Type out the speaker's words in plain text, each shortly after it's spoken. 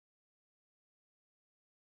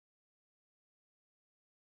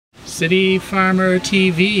City Farmer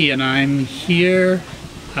TV, and I'm here,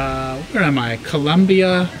 where am I?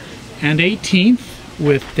 Columbia and 18th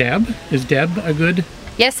with Deb. Is Deb a good?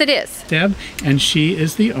 Yes, it is. Deb, and she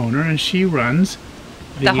is the owner, and she runs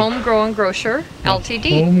the Home Grow-In Grocer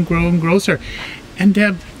Ltd. Home Grow-In Grocer. And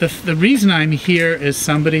Deb, the reason I'm here is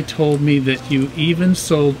somebody told me that you even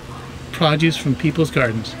sold produce from people's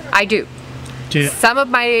gardens. I do. Some of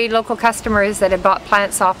my local customers that had bought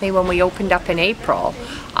plants off me when we opened up in April,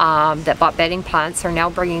 that bought bedding plants, are now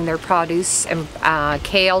bringing their produce, and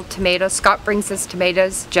kale, tomatoes. Scott brings his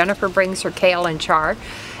tomatoes, Jennifer brings her kale and chard.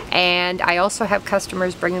 And I also have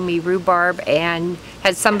customers bringing me rhubarb, and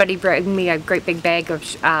had somebody bring me a great big bag of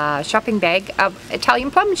shopping bag of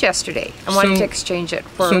Italian plums yesterday. I wanted to exchange it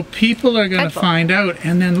for. So people are going to find out,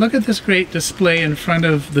 and then look at this great display in front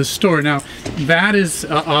of the store. Now that is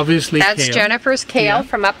obviously that's kale. Jennifer's kale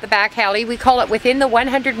from up the back alley. We call it within the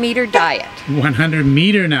 100-meter diet.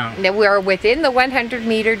 100-meter now. We are within the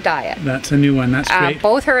 100-meter diet. That's a new one. That's great.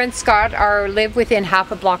 Both her and Scott live within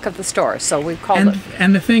half a block of the store, so we call it.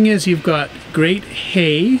 And the thing is, you've got great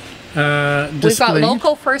hay. We've got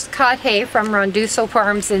local first cut hay from Ronduso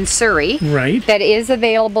Farms in Surrey. Right. That is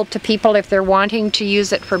available to people if they're wanting to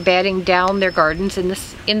use it for bedding down their gardens in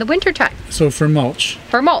the winter time. So for mulch.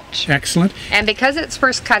 For mulch. Excellent. And because it's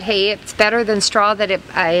first cut hay, it's better than straw, that it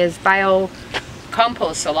is bio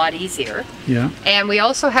compost a lot easier. Yeah. And we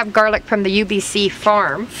also have garlic from the UBC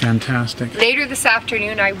farm. Fantastic. Later this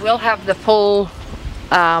afternoon I will have the full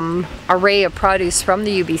array of produce from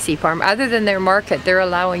the UBC farm. Other than their market, they're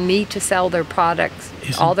allowing me to sell their products,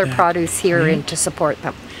 all their produce here, and to support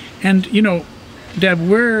them. And you know, Deb,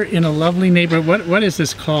 we're in a lovely neighborhood. What is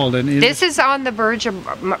this called? And this is on the verge of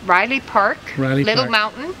Riley Park, Little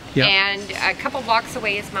Mountain, and a couple blocks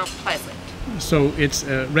away is Mount Pleasant. So it's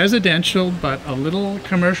residential, but a little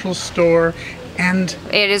commercial store. And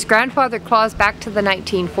it is grandfather clause back to the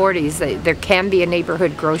 1940s. There can be a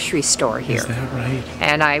neighborhood grocery store here. Is that right?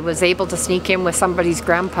 And I was able to sneak in with somebody's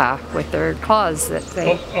grandpa with their clause that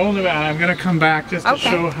they... Hold on, I'm going to come back just to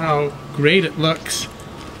show how great it looks.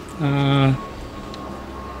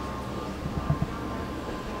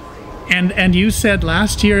 And you said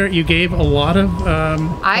last year you gave a lot of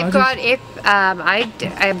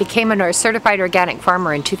I became a certified organic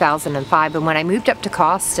farmer in 2005, and when I moved up to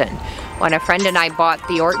Coston, when a friend and I bought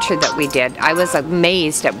the orchard that we did, I was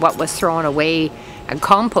amazed at what was thrown away and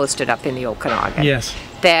composted up in the Okanagan. Yes.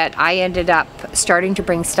 That I ended up starting to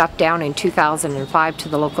bring stuff down in 2005 to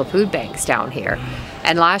the local food banks down here.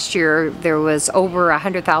 And last year there was over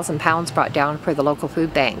 100,000 pounds brought down for the local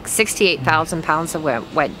food bank. 68,000 pounds of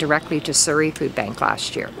went directly to Surrey Food Bank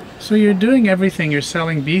last year. So you're doing everything. You're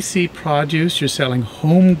selling BC produce, you're selling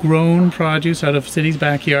homegrown produce out of cities'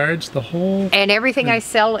 backyards, the whole... And everything I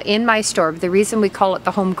sell in my store, the reason we call it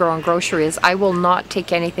the Home Grow-In Grocer is I will not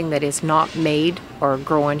take anything that is not made or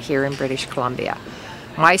grown here in British Columbia.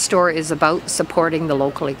 My store is about supporting the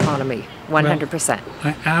local economy, 100%. Well,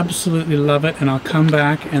 I absolutely love it, and I'll come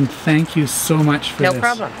back and thank you so much for this. No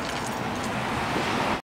problem.